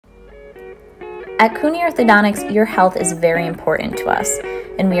At Cooney Orthodontics, your health is very important to us,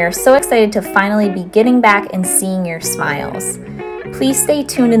 and we are so excited to finally be getting back and seeing your smiles. Please stay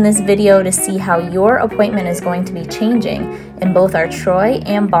tuned in this video to see how your appointment is going to be changing in both our Troy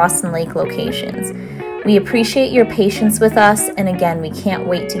and Ballston Lake locations. We appreciate your patience with us, and again, we can't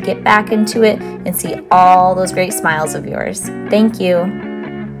wait to get back into it and see all those great smiles of yours. Thank you.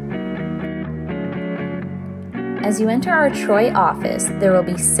 As you enter our Troy office, there will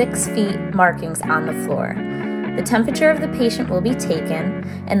be 6 feet markings on the floor. The temperature of the patient will be taken,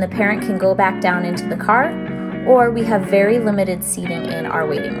 and the parent can go back down into the car, or we have very limited seating in our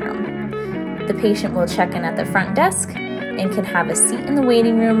waiting room. The patient will check in at the front desk and can have a seat in the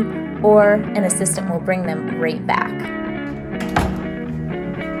waiting room, or an assistant will bring them right back.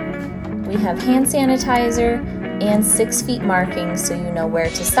 We have hand sanitizer and 6 feet markings so you know where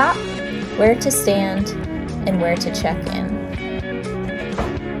to stop, where to stand, and where to check in.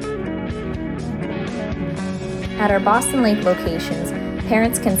 At our Ballston Lake locations,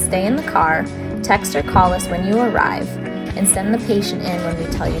 parents can stay in the car, text or call us when you arrive, and send the patient in when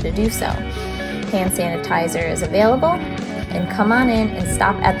we tell you to do so. Hand sanitizer is available, and come on in and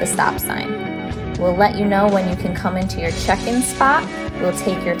stop at the stop sign. We'll let you know when you can come into your check-in spot. We'll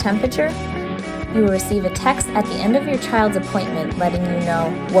take your temperature. You will receive a text at the end of your child's appointment letting you know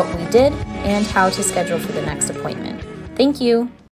what we did and how to schedule for the next appointment. Thank you.